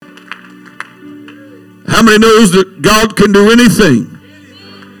How many knows that God can do anything?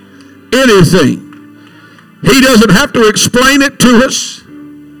 Anything. He doesn't have to explain it to us.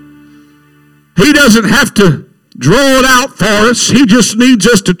 He doesn't have to draw it out for us. He just needs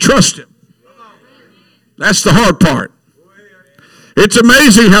us to trust him. That's the hard part. It's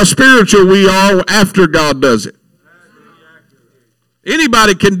amazing how spiritual we are after God does it.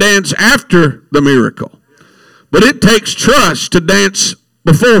 Anybody can dance after the miracle, but it takes trust to dance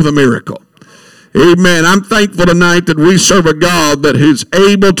before the miracle. Amen. I'm thankful tonight that we serve a God that is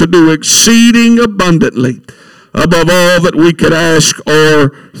able to do exceeding abundantly above all that we could ask or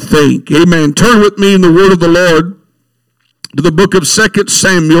think. Amen. Turn with me in the word of the Lord to the book of 2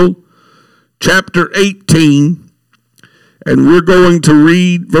 Samuel, chapter 18, and we're going to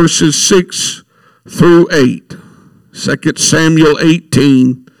read verses 6 through 8. 2 Samuel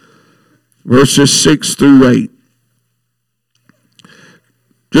 18, verses 6 through 8.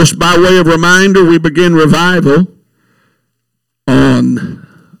 Just by way of reminder, we begin revival on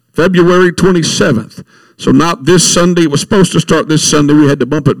February 27th. So not this Sunday. It was supposed to start this Sunday. We had to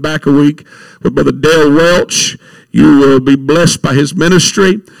bump it back a week with Brother Dale Welch. You will be blessed by his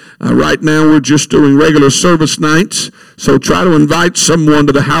ministry. Right now we're just doing regular service nights. So try to invite someone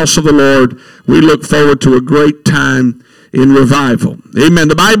to the house of the Lord. We look forward to a great time in revival. Amen.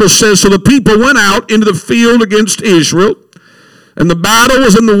 The Bible says, so the people went out into the field against Israel, and the battle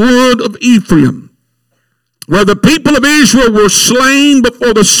was in the wood of Ephraim, where the people of Israel were slain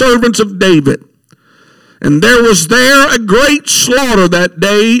before the servants of David. And there was there a great slaughter that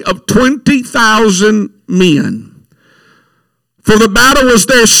day of 20,000 men. For the battle was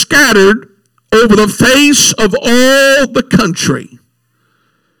there scattered over the face of all the country.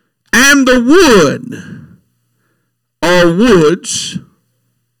 And the wood, or woods,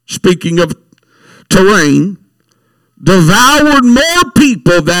 speaking of terrain, devoured more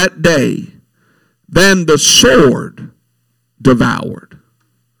people that day than the sword devoured.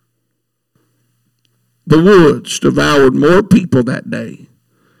 The woods devoured more people that day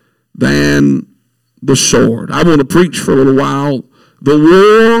than the sword. I want to preach for a little while. The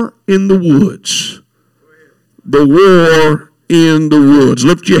war in the woods. The war in the woods.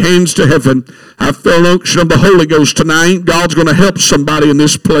 Lift your hands to heaven. I feel unction of the Holy Ghost tonight. God's going to help somebody in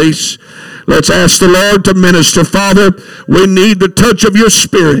this place. Let's ask the Lord to minister. Father, we need the touch of your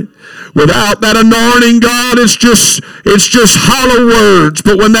Spirit. Without that anointing, God, it's just hollow words.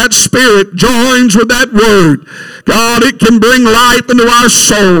 But when that Spirit joins with that word, God, it can bring life into our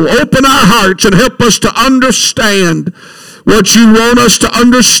soul. Open our hearts and help us to understand what you want us to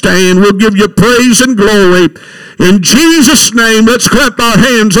understand. We'll give you praise and glory. In Jesus' name, let's clap our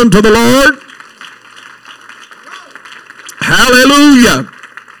hands unto the Lord. Hallelujah.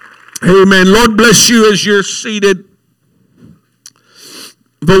 Amen. Lord bless you as you're seated.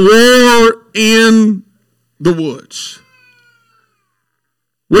 The war in the woods.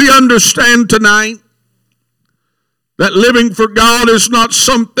 We understand tonight that living for God is not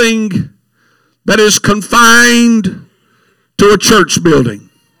something that is confined to a church building.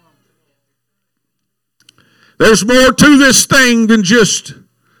 There's more to this thing than just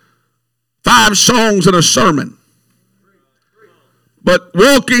 5 songs and a sermon. But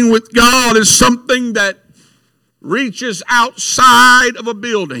walking with God is something that reaches outside of a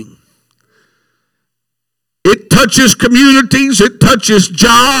building. It touches communities. It touches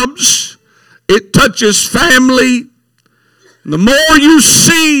jobs. It touches family. And the more you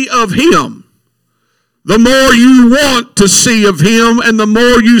see of him, the more you want to see of him, and the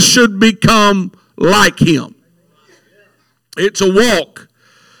more you should become like him. It's a walk.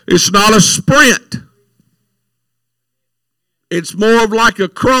 It's not a sprint. It's more of like a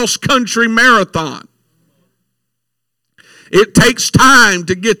cross-country marathon. It takes time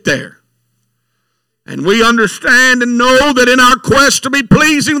to get there. And we understand and know that in our quest to be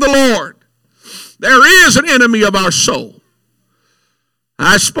pleasing the Lord, there is an enemy of our soul.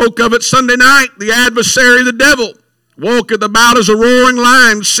 I spoke of it Sunday night. The adversary, the devil, walketh about as a roaring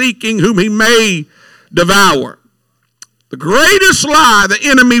lion, seeking whom he may devour. The greatest lie the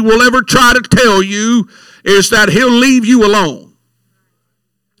enemy will ever try to tell you is that he'll leave you alone.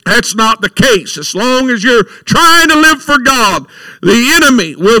 That's not the case. As long as you're trying to live for God, the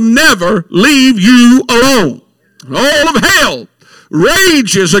enemy will never leave you alone. All of hell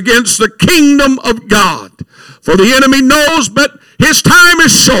rages against the kingdom of God. For the enemy knows but his time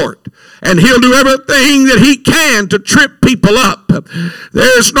is short, and he'll do everything that he can to trip people up.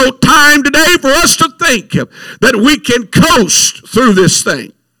 There's no time today for us to think that we can coast through this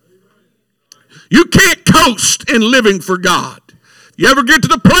thing. You can't coast in living for God. You ever get to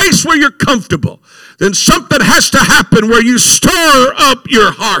the place where you're comfortable, then something has to happen where you stir up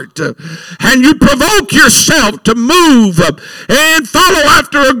your heart and you provoke yourself to move and follow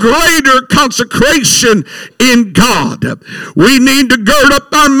after a greater consecration in God. We need to gird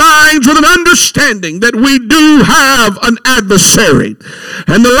up our minds with an understanding that we do have an adversary,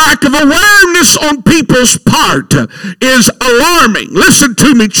 and the lack of awareness on people's part is alarming. Listen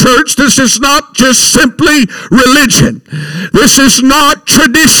to me, church. This is not just simply religion. This is not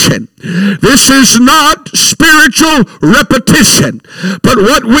tradition. This is not spiritual repetition. But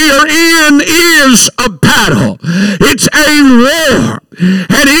what we are in is a battle. It's a war.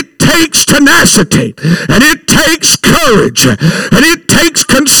 And it takes tenacity. And it takes courage. And it takes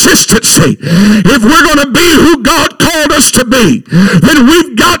consistency. If we're going to be who God called us to be, then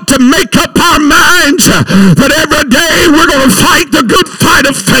we've got to make up our minds that every day we're going to fight the good fight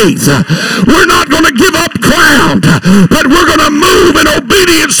of faith. We're not going to give up ground, but we're going to move in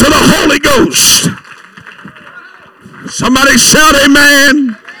obedience to the Holy Ghost. Somebody shout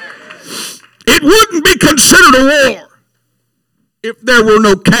amen. It wouldn't be considered a war if there were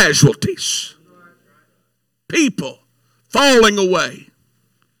no casualties. People falling away.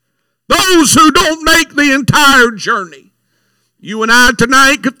 Those who don't make the entire journey. You and I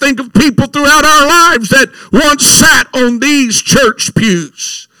tonight could think of people throughout our lives that once sat on these church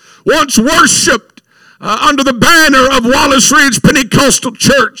pews, once worshiped under the banner of Wallace Ridge Pentecostal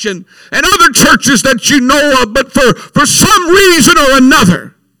Church and other churches that you know of, but for some reason or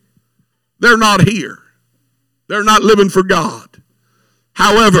another, they're not here. They're not living for God.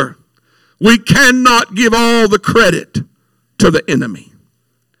 However, we cannot give all the credit to the enemy.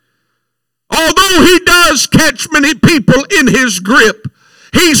 Although he does catch many people in his grip,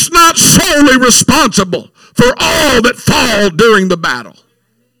 he's not solely responsible for all that fall during the battle.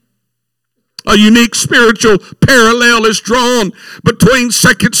 A unique spiritual parallel is drawn between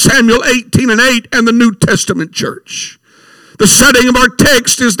 2 Samuel 18:8 and the New Testament church. The setting of our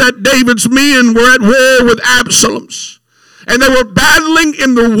text is that David's men were at war with Absalom's, and they were battling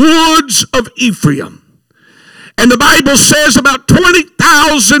in the woods of Ephraim. And the Bible says about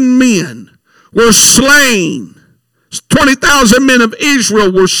 20,000 men were slain. 20,000 men of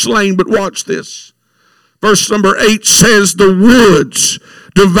Israel were slain. But watch this. Verse number 8 says, the woods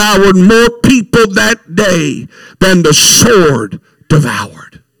devoured more people that day than the sword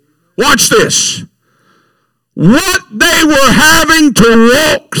devoured. Watch this. What they were having to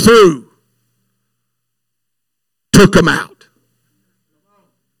walk through took them out.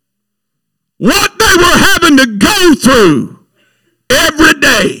 What they were having to go through every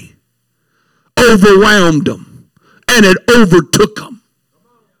day overwhelmed them, and it overtook them.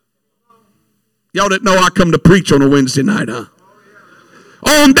 Y'all didn't know I come to preach on a Wednesday night, huh?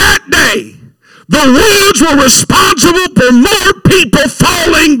 On that day, the woods were responsible for more people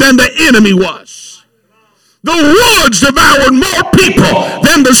falling than the enemy was. The woods devoured more people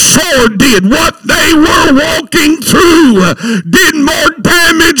than the sword did. What they were walking through did more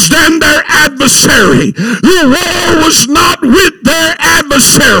damage than their adversary. The war was not with their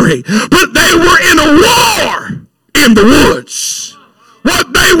adversary, but they were in a war in the woods.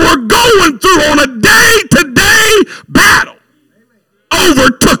 What they were going through on a day-to-day battle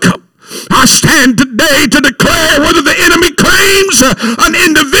overtook them. I stand today to declare whether the enemy claims an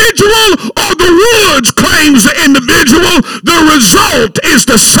individual or the woods claims the individual, the result is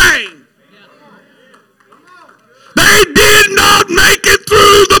the same. They did not make it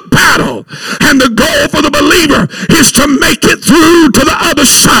through the battle. And the goal for the believer is to make it through to the other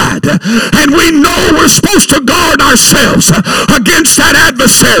side. And we know we're supposed to guard ourselves against that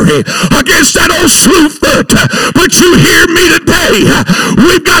adversary, against that old slew foot. But you hear me today.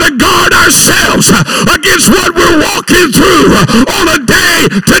 We've got to guard ourselves against what we're walking through on a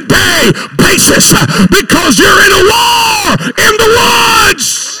day-to-day basis, because you're in a war in the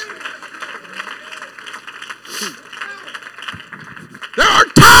woods. There are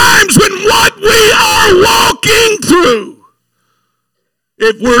times when what we are walking through,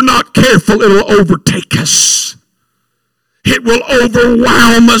 if we're not careful, it'll overtake us. It will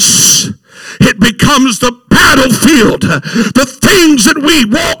overwhelm us. It becomes the battlefield. The things that we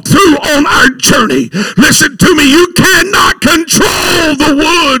walk through on our journey. Listen to me, you cannot control the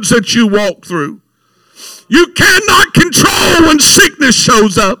woods that you walk through. You cannot control when sickness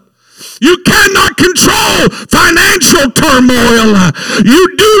shows up. You cannot control financial turmoil.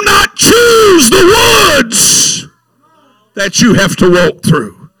 You do not choose the woods that you have to walk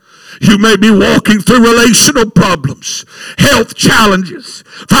through. You may be walking through relational problems, health challenges,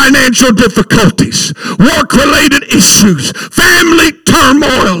 financial difficulties, work-related issues, family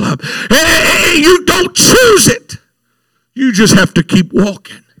turmoil. You don't choose it. You just have to keep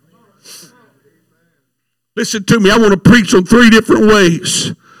walking. Listen to me. I want to preach on 3 different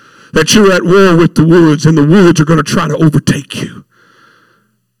ways that you're at war with the woods, and the woods are going to try to overtake you.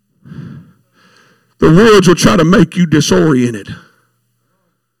 The woods will try to make you disoriented.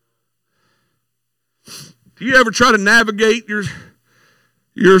 Do you ever try to navigate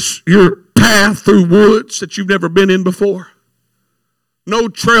your path through woods that you've never been in before? No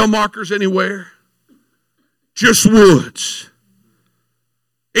trail markers anywhere. Just woods.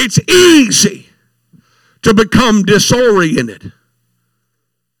 It's easy to become disoriented.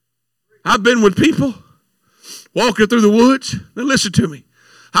 I've been with people walking through the woods. Now listen to me.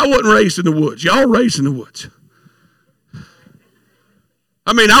 I wasn't raised in the woods. Y'all raised in the woods.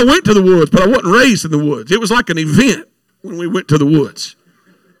 I mean, I went to the woods, but I wasn't raised in the woods. It was like an event when we went to the woods.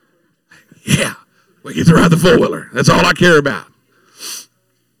 Yeah, we get to ride the four-wheeler. That's all I care about.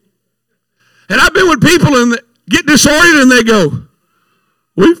 And I've been with people and get disoriented and they go,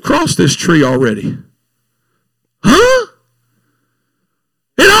 we've crossed this tree already. Huh?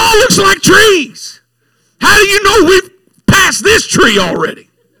 It all looks like trees. How do you know we've passed this tree already?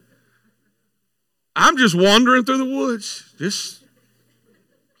 I'm just wandering through the woods, just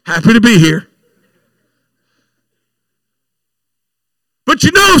happy to be here. But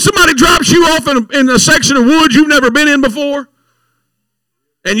you know, if somebody drops you off in a section of woods you've never been in before,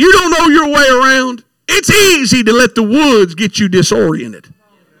 and you don't know your way around, it's easy to let the woods get you disoriented.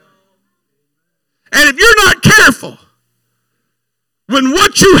 And if you're not careful, when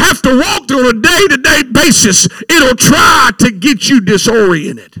what you have to walk through on a day-to-day basis, it'll try to get you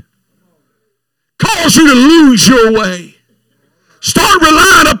disoriented. Cause you to lose your way. Start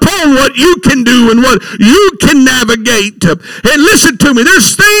relying upon what you can do and what you can navigate. And listen to me,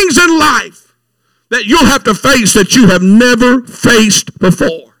 there's things in life that you'll have to face that you have never faced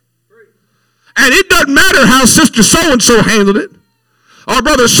before. And it doesn't matter how sister so-and-so handled it or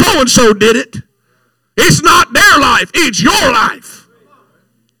brother so-and-so did it. It's not their life, it's your life.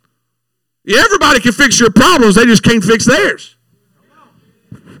 Everybody can fix your problems, they just can't fix theirs.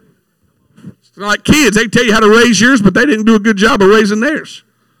 It's like kids, they tell you how to raise yours, but they didn't do a good job of raising theirs.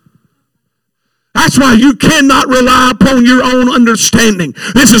 That's why you cannot rely upon your own understanding.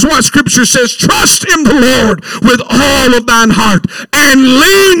 This is why Scripture says, trust in the Lord with all of thine heart and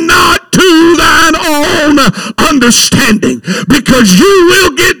lean not to thine own understanding, because you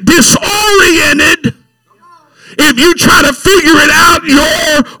will get disoriented if you try to figure it out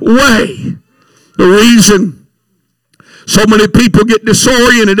your way. The reason so many people get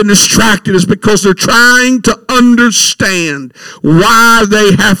disoriented and distracted is because they're trying to understand why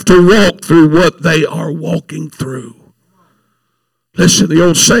they have to walk through what they are walking through. Listen, the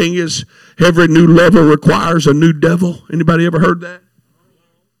old saying is, every new level requires a new devil. Anybody ever heard that?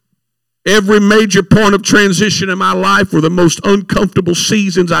 Every major point of transition in my life were the most uncomfortable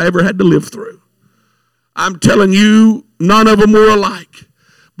seasons I ever had to live through. I'm telling you, none of them were alike.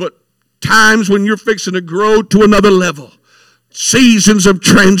 But times when you're fixing to grow to another level, seasons of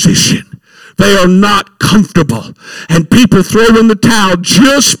transition, they are not comfortable. And people throw in the towel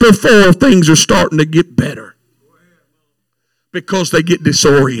just before things are starting to get better. Because they get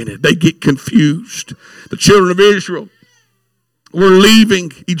disoriented. They get confused. The children of Israel were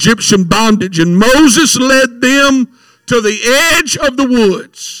leaving Egyptian bondage, and Moses led them to the edge of the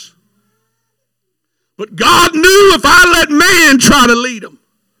woods. But God knew if I let man try to lead them,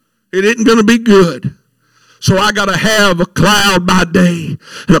 it isn't going to be good. So I got to have a cloud by day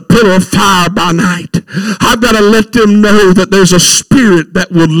and a pillar of fire by night. I've got to let them know that there's a spirit that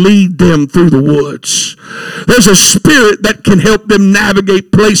will lead them through the woods. There's a spirit that can help them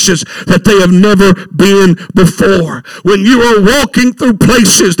navigate places that they have never been before. When you are walking through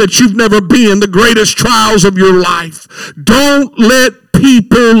places that you've never been, the greatest trials of your life, don't let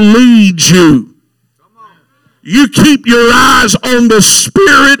people lead you. You keep your eyes on the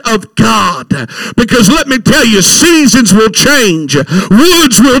Spirit of God. Because let me tell you, seasons will change.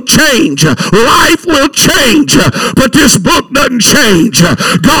 Woods will change. Life will change. But this book doesn't change.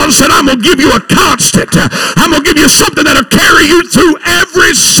 God said, I'm going to give you a constant. I'm going to give you something that'll carry you through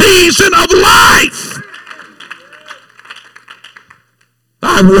every season of life.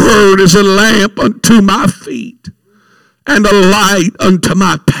 Thy word is a lamp unto my feet and a light unto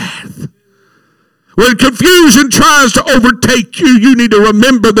my path. When confusion tries to overtake you, you need to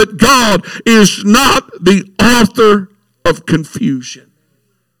remember that God is not the author of confusion.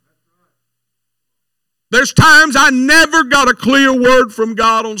 There's times I never got a clear word from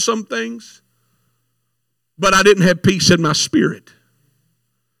God on some things, but I didn't have peace in my spirit.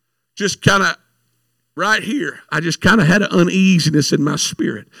 Just kind of right here, I just kind of had an uneasiness in my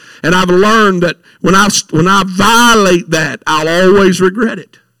spirit. And I've learned that when I violate that, I'll always regret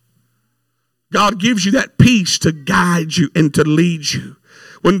it. God gives you that peace to guide you and to lead you.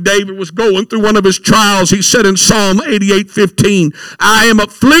 When David was going through one of his trials, he said in Psalm 88:15, I am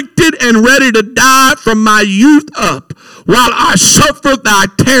afflicted and ready to die from my youth up. While I suffer thy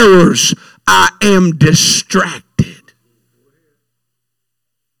terrors, I am distracted.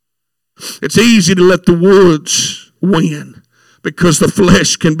 It's easy to let the woods win because the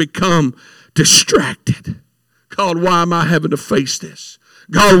flesh can become distracted. God, why am I having to face this?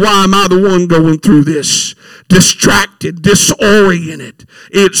 God, why am I the one going through this? Distracted, disoriented.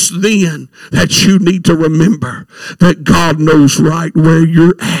 It's then that you need to remember that God knows right where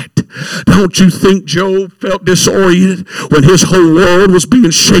you're at. Don't you think Job felt disoriented when his whole world was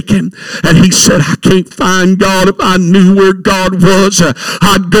being shaken? And he said, I can't find God. If I knew where God was,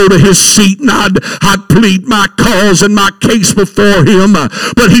 I'd go to his seat and I'd plead my cause and my case before him.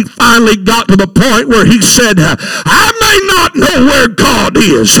 But he finally got to the point where he said, I may not know where God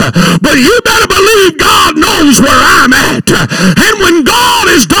is, but you better believe God knows where I'm at. And when God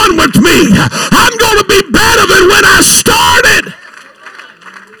is done with me, I'm going to be better than when I started.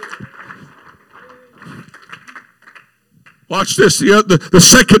 Watch this. The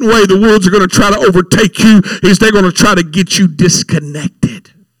second way the wolves are going to try to overtake you is they're going to try to get you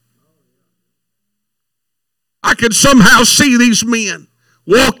disconnected. I can somehow see these men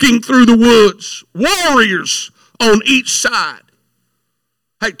walking through the woods, warriors on each side.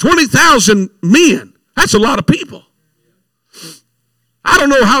 Hey, 20,000 men, that's a lot of people. I don't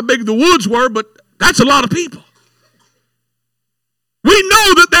know how big the woods were, but that's a lot of people. We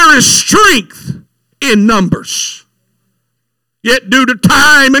know that there is strength in numbers. Yet due to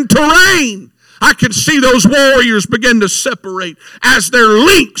time and terrain, I can see those warriors begin to separate as their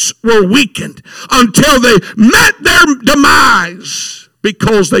links were weakened until they met their demise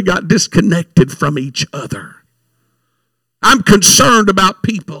because they got disconnected from each other. I'm concerned about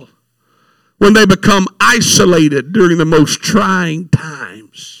people when they become isolated during the most trying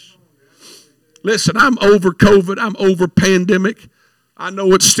times. Listen, I'm over COVID. I'm over pandemic. I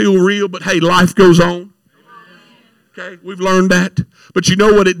know it's still real, but hey, life goes on. Okay, we've learned that. But you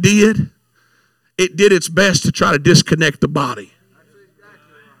know what it did? It did its best to try to disconnect the body.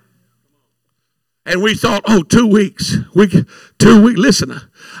 And we thought, 2 weeks. 2 weeks. Listen,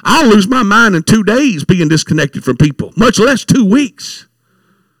 I'll lose my mind in 2 days being disconnected from people, much less 2 weeks.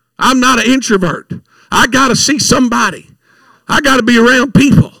 I'm not an introvert. I got to see somebody. I got to be around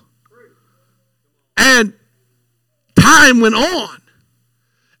people. And time went on.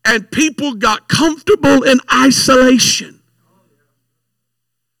 And people got comfortable in isolation.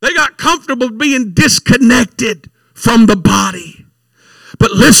 They got comfortable being disconnected from the body.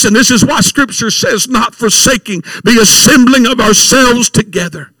 But listen, this is why Scripture says, not forsaking the assembling of ourselves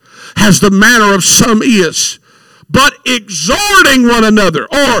together, as the manner of some is, but exhorting one another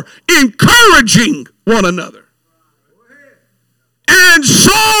or encouraging one another. And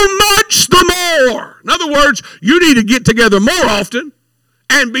so much the more. In other words, you need to get together more often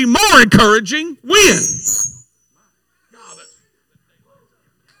and be more encouraging when?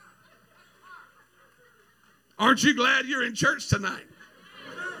 Aren't you glad you're in church tonight?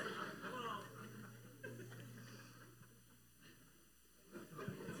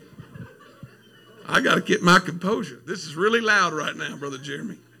 I got to get my composure. This is really loud right now, Brother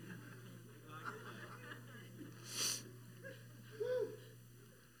Jeremy.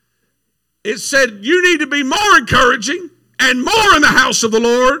 It said you need to be more encouraging and more in the house of the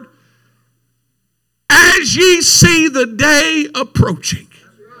Lord as ye see the day approaching.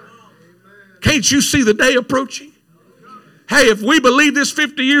 Can't you see the day approaching? Hey, if we believed this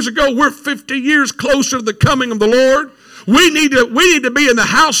 50 years ago, we're 50 years closer to the coming of the Lord. We need to be in the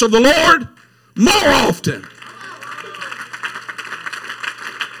house of the Lord more often.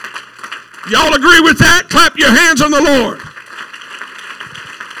 Y'all agree with that? Clap your hands on the Lord.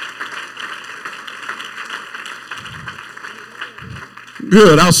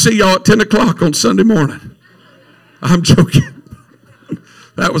 Good. I'll see y'all at 10 o'clock on Sunday morning. I'm joking.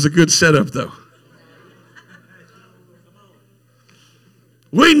 That was a good setup, though.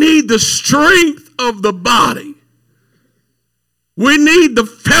 We need the strength of the body. We need the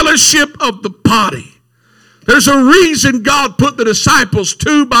fellowship of the body. There's a reason God put the disciples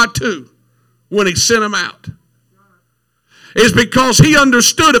 2 by 2 when he sent them out. It's because he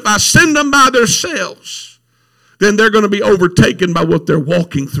understood if I send them by themselves, then they're going to be overtaken by what they're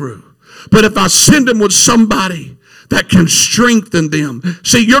walking through. But if I send them with somebody that can strengthen them.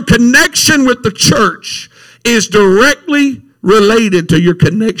 See, your connection with the church is directly related to your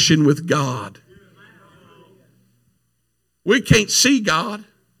connection with God. We can't see God.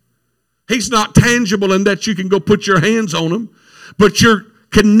 He's not tangible in that you can go put your hands on him. But your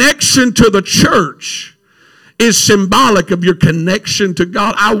connection to the church is symbolic of your connection to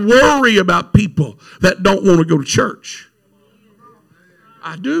God. I worry about people that don't want to go to church.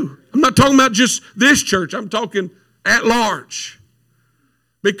 I do. I'm not talking about just this church. I'm talking at large.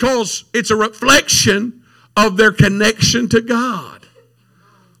 Because it's a reflection of their connection to God.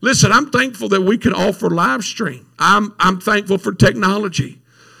 Listen, I'm thankful that we can offer live stream. I'm thankful for technology.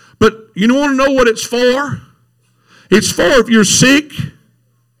 But you want to know what it's for? It's for if you're sick.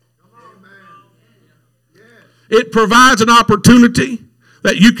 It provides an opportunity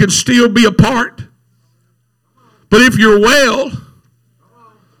that you can still be a part. But if you're well,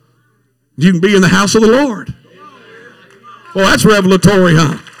 you can be in the house of the Lord. Well, that's revelatory,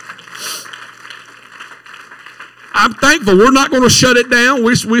 huh? I'm thankful. We're not going to shut it down.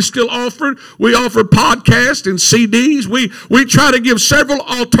 We still offer. We offer podcasts and CDs. We try to give several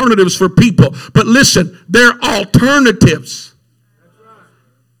alternatives for people. But listen, they're alternatives.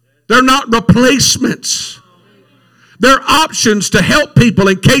 They're not replacements. They're options to help people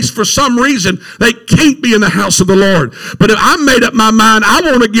in case for some reason they can't be in the house of the Lord. But if I made up my mind, I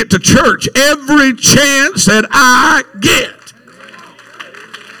want to get to church every chance that I get.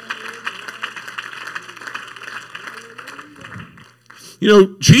 You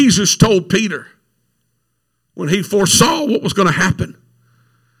know, Jesus told Peter when he foresaw what was going to happen.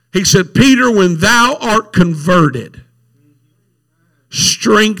 He said, Peter, when thou art converted,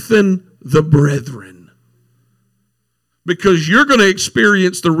 strengthen the brethren. Because you're going to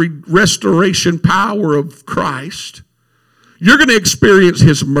experience the restoration power of Christ. You're going to experience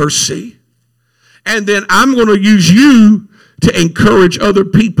His mercy. And then I'm going to use you to encourage other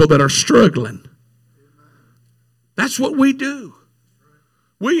people that are struggling. That's what we do.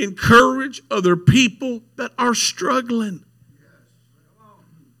 We encourage other people that are struggling.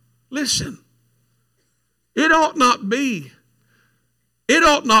 Listen, it ought not be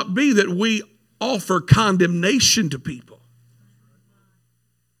that we offer condemnation to people.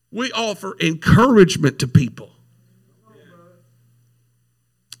 We offer encouragement to people.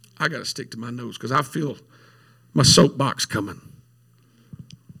 I got to stick to my notes because I feel my soapbox coming.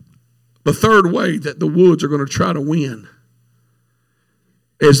 The third way that the Woods are going to try to win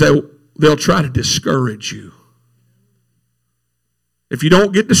is that they'll try to discourage you. If you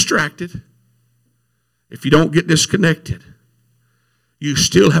don't get distracted, if you don't get disconnected, you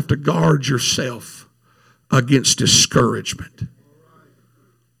still have to guard yourself against discouragement.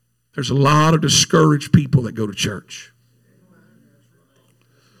 There's a lot of discouraged people that go to church.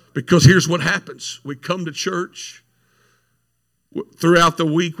 Because here's what happens. We come to church. Throughout the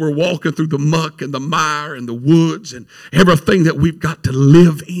week, we're walking through the muck and the mire and the woods and everything that we've got to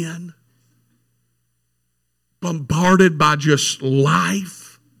live in. Bombarded by just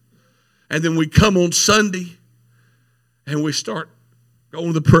life. And then we come on Sunday and we start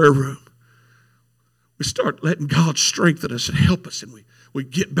going to the prayer room. We start letting God strengthen us and help us. And we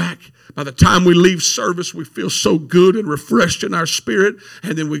get back. By the time we leave service, we feel so good and refreshed in our spirit.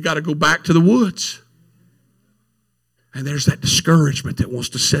 And then we got to go back to the woods. And there's that discouragement that wants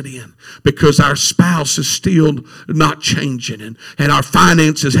to set in because our spouse is still not changing and our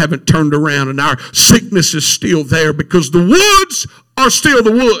finances haven't turned around and our sickness is still there because the woods are still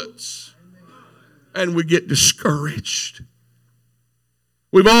the woods. And we get discouraged.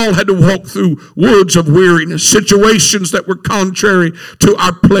 We've all had to walk through woods of weariness, situations that were contrary to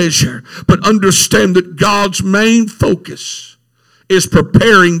our pleasure. But understand that God's main focus is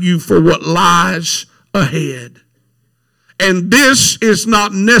preparing you for what lies ahead. And this is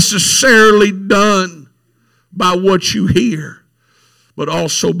not necessarily done by what you hear, but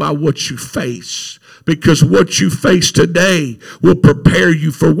also by what you face. Because what you face today will prepare you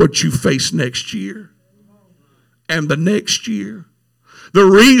for what you face next year and the next year. The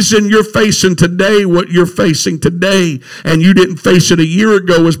reason you're facing today what you're facing today and you didn't face it a year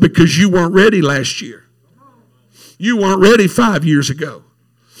ago is because you weren't ready last year. You weren't ready 5 years ago.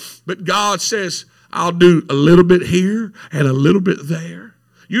 But God says, I'll do a little bit here and a little bit there.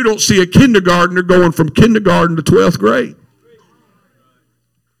 You don't see a kindergartner going from kindergarten to 12th grade.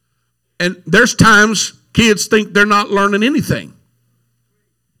 And there's times kids think they're not learning anything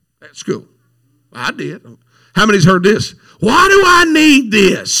at school. I did. How many's heard this? Why do I need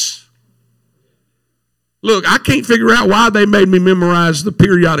this? Look, I can't figure out why they made me memorize the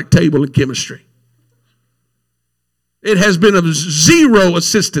periodic table in chemistry. It has been of zero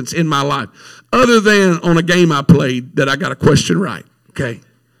assistance in my life, other than on a game I played that I got a question right, okay?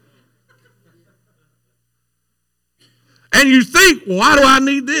 And you think, why do I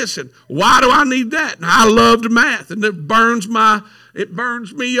need this? And why do I need that? And I loved math, and it burns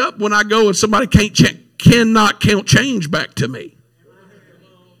me up when I go and somebody cannot count change back to me.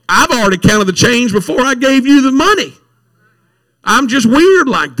 I've already counted the change before I gave you the money. I'm just weird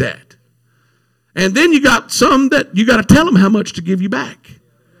like that. And then you got some that you got to tell them how much to give you back.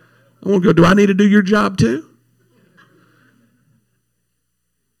 I want to go, do I need to do your job too?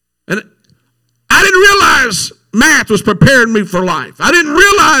 And I didn't realize math was preparing me for life. I didn't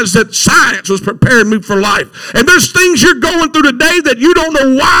realize that science was preparing me for life. And there's things you're going through today that you don't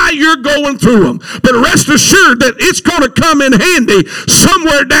know why you're going through them. But rest assured that it's going to come in handy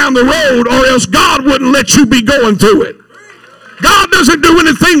somewhere down the road, or else God wouldn't let you be going through it. God doesn't do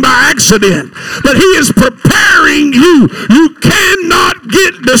anything by accident, but He is preparing you. You cannot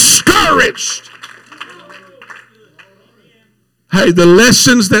get discouraged. Hey, the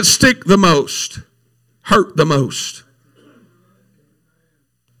lessons that stick the most hurt the most.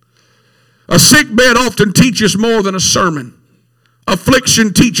 A sick bed often teaches more than a sermon.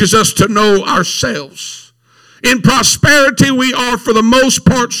 Affliction teaches us to know ourselves. In prosperity, we are for the most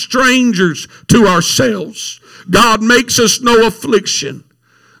part strangers to ourselves. God makes us know affliction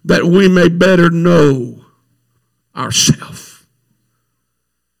that we may better know ourselves.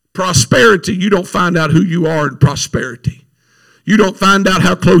 Prosperity, you don't find out who you are in prosperity. You don't find out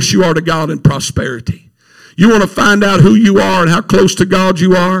how close you are to God in prosperity. You want to find out who you are and how close to God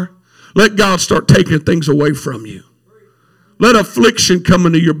you are? Let God start taking things away from you. Let affliction come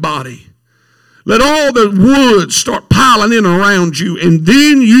into your body. Let all the wood start piling in around you, and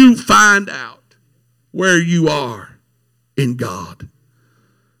then you find out where you are in God.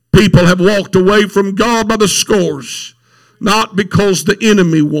 People have walked away from God by the scores, not because the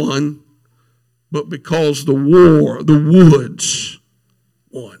enemy won, but because the woods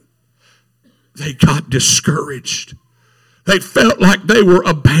won. They got discouraged. They felt like they were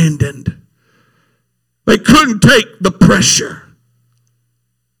abandoned. They couldn't take the pressure.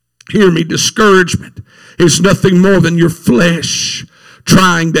 Hear me, discouragement is nothing more than your flesh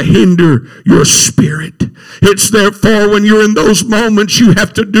trying to hinder your spirit. It's therefore when you're in those moments you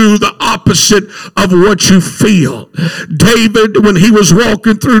have to do the opposite of what you feel. David, when he was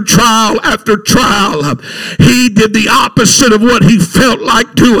walking through trial after trial, he did the opposite of what he felt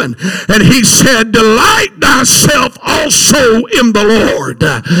like doing. And he said, delight thyself also in the Lord.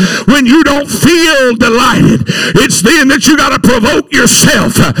 When you don't feel delighted, it's then that you got to provoke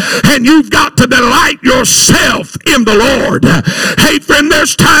yourself, and you've got to delight yourself in the Lord. Hey friend,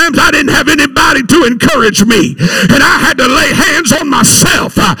 there's times I didn't have anybody to encourage me, and I had to lay hands on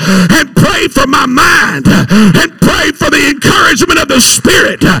myself and pray for my mind and pray for the encouragement of the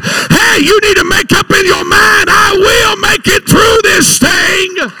Spirit. Hey, you need to make up in your mind, I will make it through this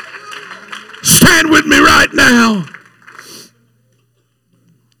thing. Stand with me right now.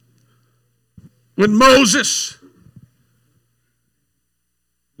 When Moses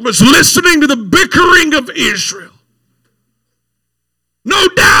was listening to the bickering of Israel, no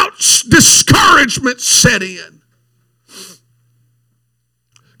doubt discouragement set in.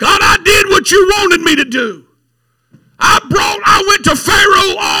 God, I did what you wanted me to do. I went to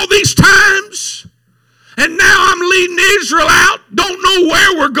Pharaoh all these times, and now I'm leading Israel out, don't know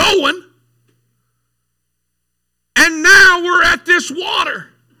where we're going. And now we're at this water,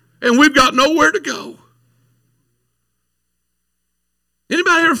 and we've got nowhere to go.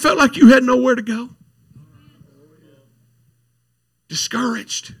 Anybody ever felt like you had nowhere to go?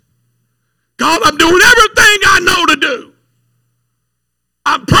 Discouraged. God, I'm doing everything I know to do.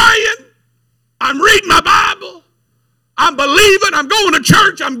 I'm praying. I'm reading my Bible. I'm believing. I'm going to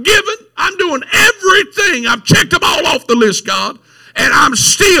church. I'm giving. I'm doing everything. I've checked them all off the list, God. And I'm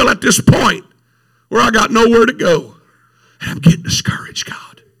still at this point where I got nowhere to go. And I'm getting discouraged,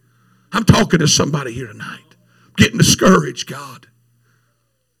 God. I'm talking to somebody here tonight. I'm getting discouraged, God.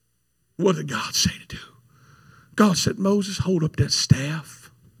 What did God say to do? God said, Moses, hold up that staff.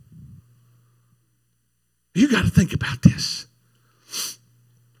 You got to think about this.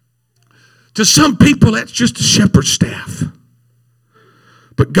 To some people, that's just a shepherd's staff.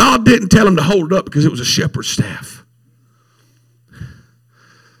 But God didn't tell him to hold it up because it was a shepherd's staff.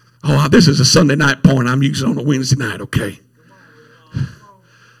 Oh, this is a Sunday night point I'm using on a Wednesday night, okay?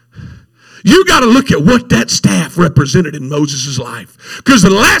 You got to look at what that staff represented in Moses' life. Because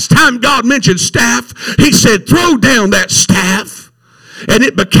the last time God mentioned staff, he said, throw down that staff. And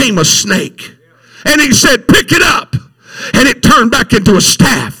it became a snake. And he said, pick it up. And it turned back into a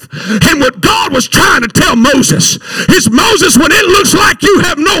staff. And what God was trying to tell Moses is, Moses, when it looks like you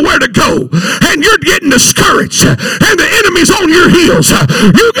have nowhere to go and you're getting discouraged and the enemy's on your heels,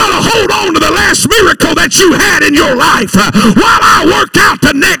 you got to hold on to the last miracle that you had in your life while I work out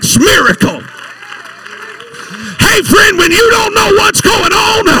the next miracle. Hey, friend, when you don't know what's going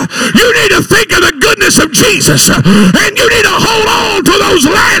on, you need to think of the goodness of Jesus. And you need to hold on to those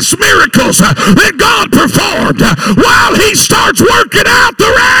last miracles that God performed while he starts working out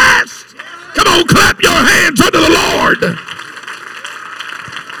the rest. Come on, clap your hands unto the Lord.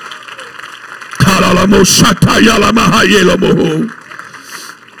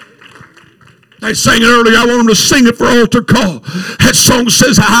 They sang it earlier. I want them to sing it for altar call. That song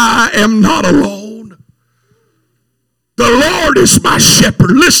says, I am not alone. The Lord is my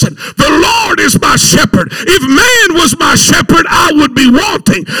shepherd. Listen, the Lord is my shepherd. If man was my shepherd, I would be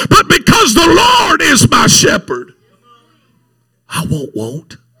wanting. But because the Lord is my shepherd, I won't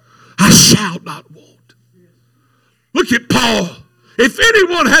want. I shall not want. Look at Paul. If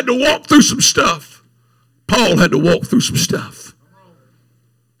anyone had to walk through some stuff, Paul had to walk through some stuff.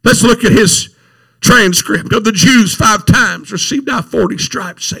 Let's look at his transcript. Of the Jews, 5 times received I 40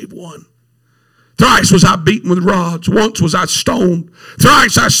 stripes, save one. Thrice was I beaten with rods. Once was I stoned.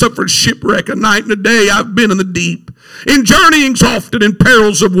 Thrice I suffered shipwreck. A night and a day I've been in the deep. In journeyings often, in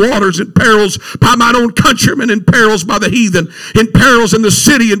perils of waters, in perils by mine own countrymen, in perils by the heathen, in perils in the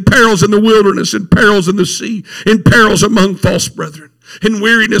city, in perils in the wilderness, in perils in the sea, in perils among false brethren, in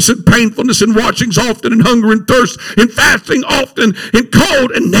weariness and painfulness, in watchings often, in hunger and thirst, in fasting often, in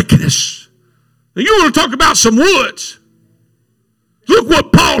cold and nakedness. Now you want to talk about some woods. Look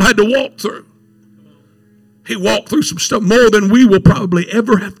what Paul had to walk through. He walked through some stuff more than we will probably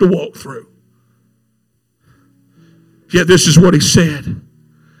ever have to walk through. Yet this is what he said.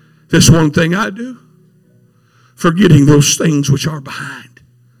 This one thing I do, forgetting those things which are behind.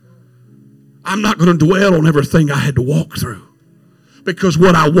 I'm not going to dwell on everything I had to walk through, because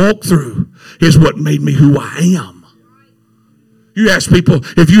what I walked through is what made me who I am. You ask people,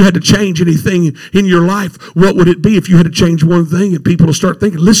 if you had to change anything in your life, what would it be? If you had to change one thing, and people will start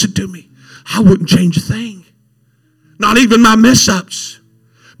thinking, listen to me, I wouldn't change a thing. Not even my mess-ups.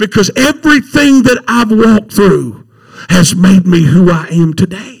 Because everything that I've walked through has made me who I am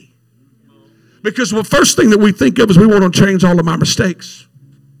today. Because the first thing that we think of is we want to change all of our mistakes.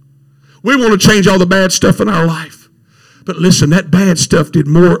 We want to change all the bad stuff in our life. But listen, that bad stuff did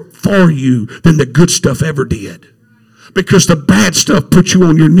more for you than the good stuff ever did. Because the bad stuff put you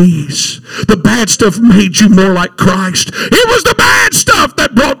on your knees. The bad stuff made you more like Christ. It was the bad stuff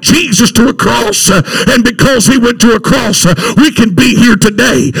that brought Jesus to a cross. And because he went to a cross, we can be here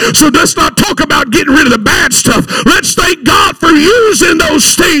today. So let's not talk about getting rid of the bad stuff. Let's thank God for using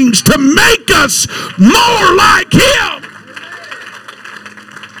those things to make us more like him.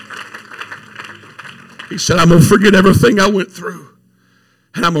 He said, I'm going to forget everything I went through.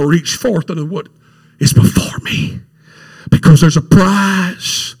 And I'm going to reach forth into what is before me. Because there's a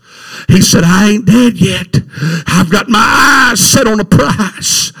prize. He said, I ain't dead yet. I've got my eyes set on a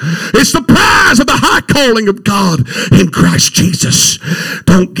prize. It's the prize of the high calling of God in Christ Jesus.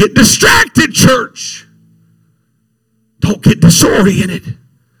 Don't get distracted, church. Don't get disoriented.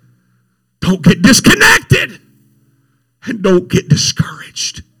 Don't get disconnected. And don't get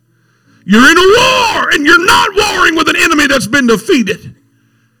discouraged. You're in a war, and you're not warring with an enemy that's been defeated.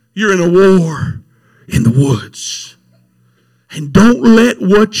 You're in a war in the woods. And don't let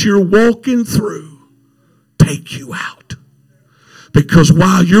what you're walking through take you out. Because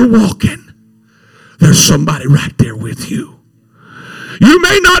while you're walking, there's somebody right there with you. You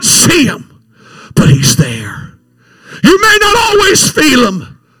may not see him, but he's there. You may not always feel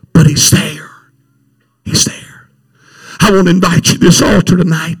him, but he's there. He's there. I want to invite you to this altar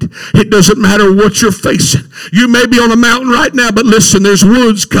tonight. It doesn't matter what you're facing. You may be on a mountain right now, but listen, there's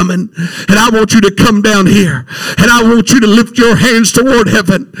woods coming. And I want you to come down here. And I want you to lift your hands toward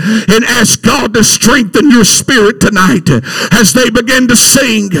heaven and ask God to strengthen your spirit tonight. As they begin to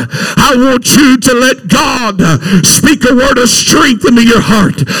sing, I want you to let God speak a word of strength into your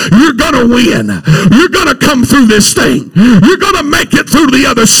heart. You're going to win. You're going to come through this thing. You're going to make it through the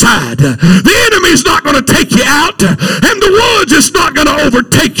other side. The enemy's not going to take you out. And the woods is not going to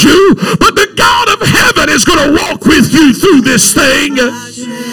overtake you, but the God of heaven is going to walk with you through this thing.